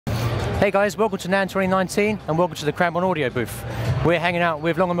Hey guys, welcome to NAMM 2019 and welcome to the Cranborne audio booth. We're hanging out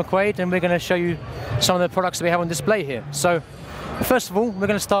with Long and McQuade and we're going to show you some of the products that we have on display here. So, first of all, we're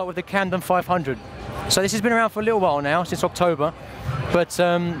going to start with the Camden 500. So this has been around for a little while now, since October, but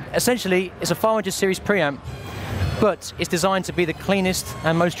essentially it's a 500 series preamp, but it's designed to be the cleanest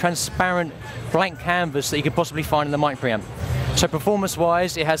and most transparent blank canvas that you could possibly find in the mic preamp. So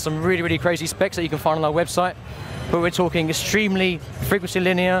performance-wise, it has some really crazy specs that you can find on our website. But we're talking extremely frequency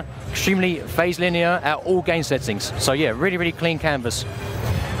linear, extremely phase linear at all gain settings. So yeah, really clean canvas.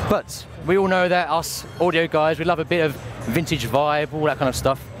 But we all know that us audio guys, we love a bit of vintage vibe, all that kind of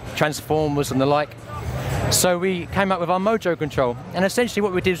stuff, transformers and the like. So we came up with our Mojo control, and essentially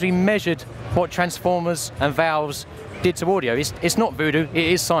what we did is we measured what transformers and valves did to audio. It's not voodoo, it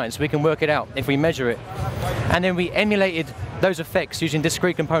is science. We can work it out if we measure it. And then we emulated those effects using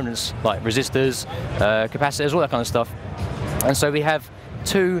discrete components like resistors, capacitors, all that kind of stuff. And so we have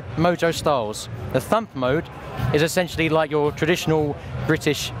two Mojo styles. The thump mode is essentially like your traditional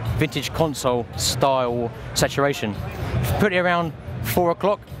British vintage console style saturation. If you put it around 4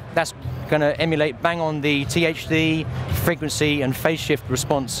 o'clock, that's going to emulate bang on the THD, frequency and phase shift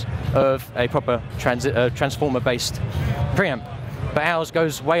response of a proper transformer-based preamp. But ours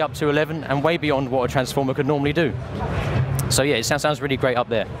goes way up to 11 and way beyond what a transformer could normally do. So yeah, it sounds really great up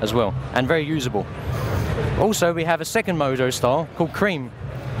there as well, and very usable. Also, we have a second Mojo style called Cream.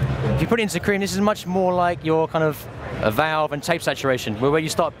 If you put it into Cream, this is much more like your kind of a valve and tape saturation, where you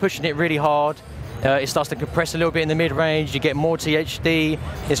start pushing it really hard, it starts to compress a little bit in the mid-range, you get more THD.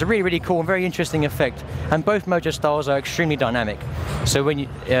 It's a really cool and very interesting effect. And both Mojo styles are extremely dynamic. So when you,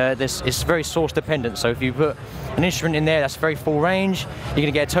 it's very source dependent. So if you put an instrument in there that's very full range, you're going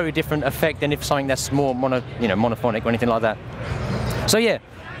to get a totally different effect than if something that's more monophonic or anything like that. So yeah,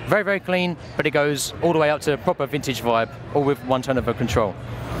 very clean, but it goes all the way up to proper vintage vibe, all with one tone of a control.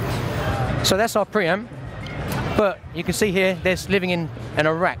 So that's our preamp. But you can see here, there's living in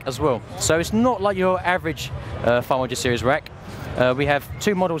a rack as well. So it's not like your average 500 series rack. We have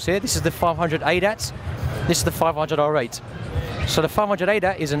two models here. This is the 500 ADAT. This is the 500 R8. So the 500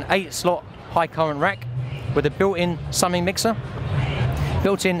 ADAT is an 8-slot high current rack with a built-in summing mixer,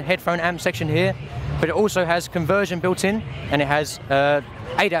 built-in headphone amp section here, but it also has conversion built in, and it has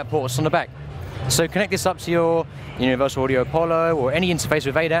ADAT ports on the back. So connect this up to your Universal Audio Apollo or any interface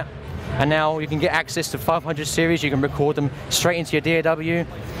with ADAT. And now you can get access to 500 series, you can record them straight into your DAW.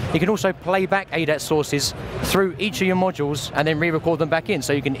 You can also play back ADAT sources through each of your modules and then re-record them back in,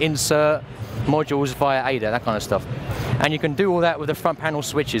 so you can insert modules via ADAT, that kind of stuff. And you can do all that with the front panel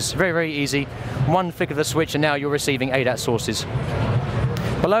switches. Very easy. One flick of the switch and now you're receiving ADAT sources.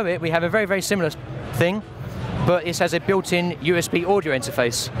 Below it we have a very similar thing, but it has a built-in USB audio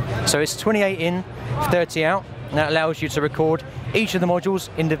interface. So it's 28 in, 30 out. And that allows you to record each of the modules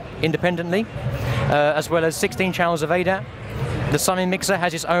independently, as well as 16 channels of ADAT. The summing mixer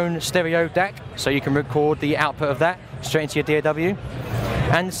has its own stereo DAC, so you can record the output of that straight into your DAW.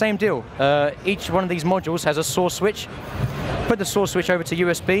 And the same deal, each one of these modules has a source switch. Put the source switch over to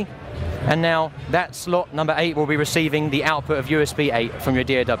USB, and now that slot number 8 will be receiving the output of USB 8 from your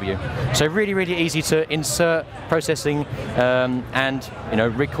DAW. So really easy to insert processing and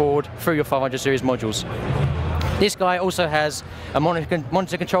record through your 500 series modules. This guy also has a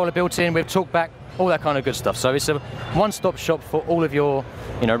monitor controller built in with talkback, all that kind of good stuff. So it's a one-stop shop for all of your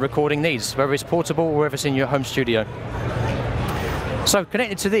recording needs, whether it's portable or whether it's in your home studio. So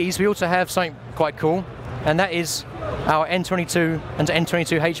connected to these, we also have something quite cool, and that is our N22 and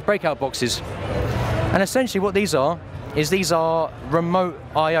N22H breakout boxes. And essentially what these are remote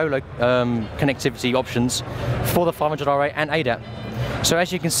I/O connectivity options for the 500 R8 and ADAT. So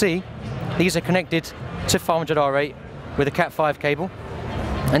as you can see, these are connected to 500 R8 with a Cat5 cable,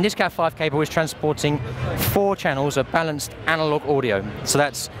 and this Cat5 cable is transporting 4 channels of balanced analog audio. So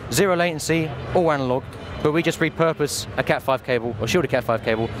that's 0 latency, all analog, but we just repurpose a Cat5 cable or shielded Cat5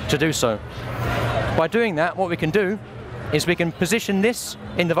 cable to do so. By doing that, what we can do is we can position this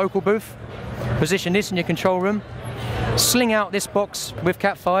in the vocal booth, position this in your control room, sling out this box with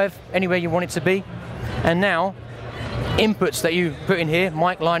Cat5 anywhere you want it to be, and now inputs that you put in here,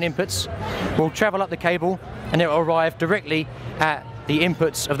 mic line inputs, will travel up the cable and it will arrive directly at the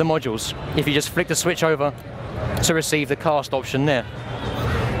inputs of the modules if you just flick the switch over to receive the cast option there.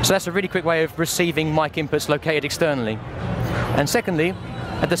 So that's a really quick way of receiving mic inputs located externally. And secondly,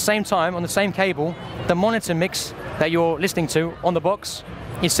 at the same time, on the same cable, the monitor mix that you're listening to on the box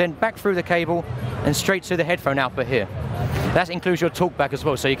is sent back through the cable and straight to the headphone output here. That includes your talkback as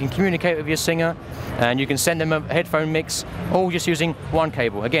well, so you can communicate with your singer and you can send them a headphone mix, all just using one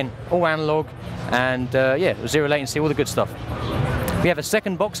cable. Again, all analog and yeah, 0 latency, all the good stuff. We have a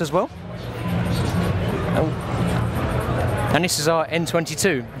second box as well, And this is our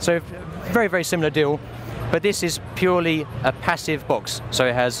N22. So very, very similar deal, but this is purely a passive box. So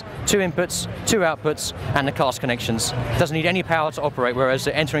it has 2 inputs, 2 outputs, and the class connections. It doesn't need any power to operate, whereas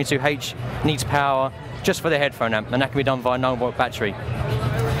the N22H needs power just for the headphone amp, and that can be done via 9-volt battery.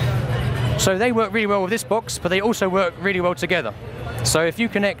 So they work really well with this box, but they also work really well together. So if you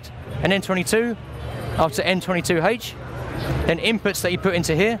connect an N22 up to N22H, then inputs that you put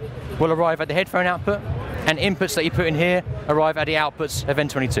into here will arrive at the headphone output, and inputs that you put in here arrive at the outputs of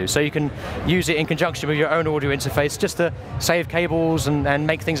N22. So you can use it in conjunction with your own audio interface just to save cables and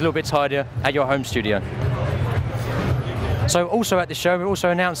make things a little bit tidier at your home studio. So also at the show, we're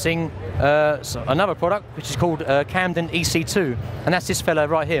also announcing another product which is called Camden EC2, and that's this fella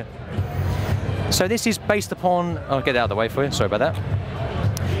right here. So this is based upon, I'll get it out of the way for you, sorry about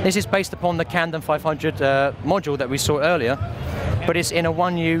that. This is based upon the Camden 500 module that we saw earlier, but it's in a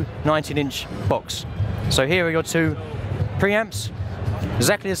 1U 19-inch box. So here are your 2 preamps,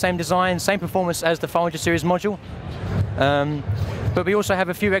 exactly the same design, same performance as the 500 series module, but we also have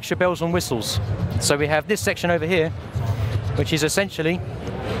a few extra bells and whistles. So we have this section over here, which is essentially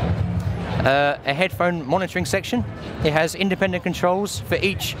a headphone monitoring section. It has independent controls for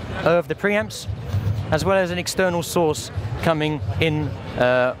each of the preamps, as well as an external source coming in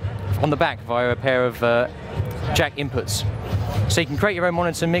on the back via a pair of jack inputs. So you can create your own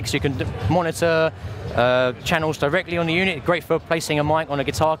monitor mix, you can monitor channels directly on the unit, great for placing a mic on a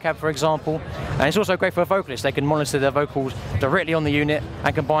guitar cab, for example. And it's also great for vocalists, they can monitor their vocals directly on the unit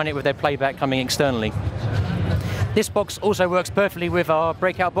and combine it with their playback coming externally. This box also works perfectly with our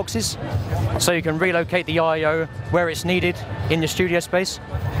breakout boxes, so you can relocate the I/O where it's needed in the studio space.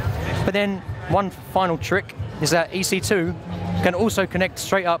 But then one final trick is that EC2 can also connect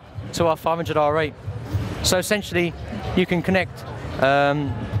straight up to our 500 R8. So essentially you can connect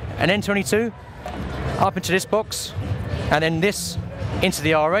an N22 up into this box and then this into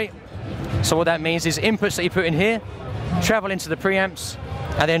the R8. So what that means is inputs that you put in here travel into the preamps,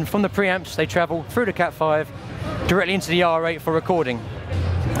 and then from the preamps they travel through the Cat5 directly into the R8 for recording.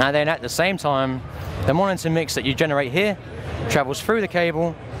 And then at the same time, the monitor mix that you generate here travels through the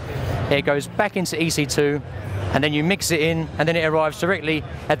cable, it goes back into EC2, and then you mix it in, and then it arrives directly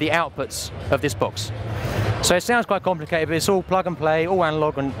at the outputs of this box. So it sounds quite complicated, but it's all plug and play, all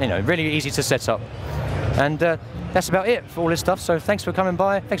analog, and really easy to set up. And that's about it for all this stuff. So thanks for coming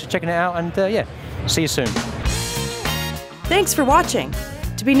by, thanks for checking it out, and yeah, see you soon. Thanks for watching.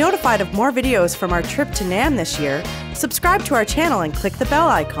 To be notified of more videos from our trip to NAMM this year, subscribe to our channel and click the bell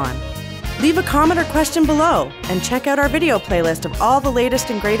icon. Leave a comment or question below, and check out our video playlist of all the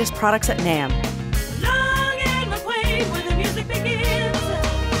latest and greatest products at NAMM.